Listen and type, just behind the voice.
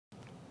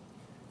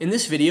In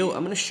this video,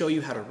 I'm going to show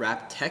you how to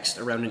wrap text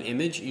around an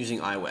image using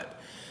iWeb.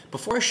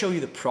 Before I show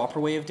you the proper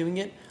way of doing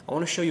it, I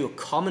want to show you a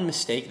common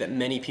mistake that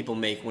many people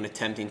make when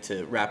attempting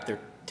to wrap their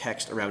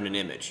text around an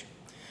image.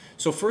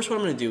 So first what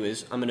I'm going to do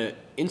is I'm going to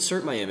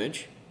insert my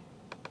image.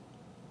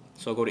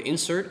 So I'll go to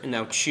Insert and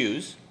now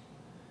Choose.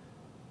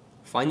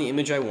 Find the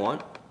image I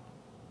want.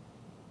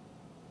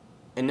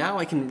 And now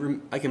I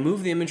can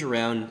move the image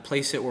around,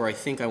 place it where I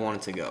think I want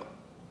it to go.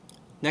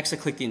 Next I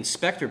click the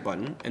Inspector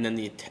button and then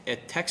the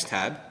Text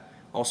tab,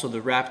 also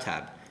the Wrap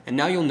tab. And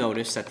now you'll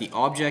notice that the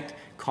Object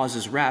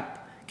Causes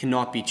Wrap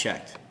cannot be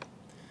checked.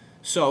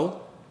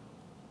 So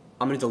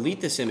I'm going to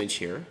delete this image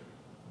here.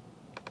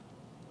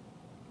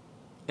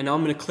 And now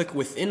I'm going to click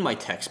within my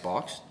text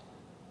box.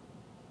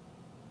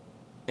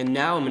 And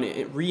now I'm going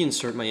to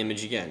reinsert my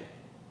image again.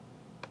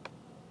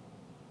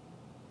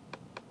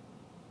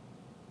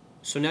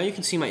 So now you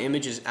can see my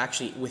image is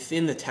actually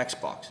within the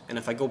text box. And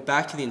if I go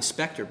back to the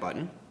Inspector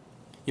button,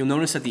 you'll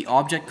notice that the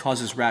Object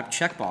Causes Wrap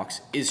checkbox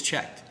is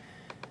checked.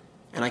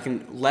 And I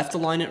can left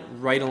align it,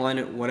 right align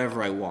it,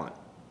 whatever I want.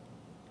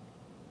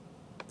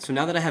 So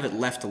now that I have it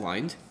left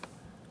aligned,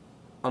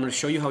 I'm going to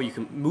show you how you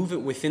can move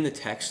it within the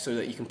text so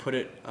that you can put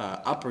it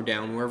up or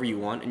down wherever you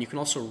want, and you can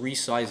also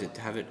resize it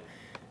to have it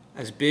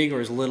as big or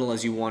as little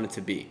as you want it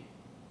to be.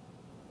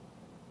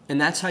 And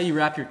that's how you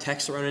wrap your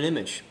text around an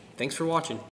image. Thanks for watching.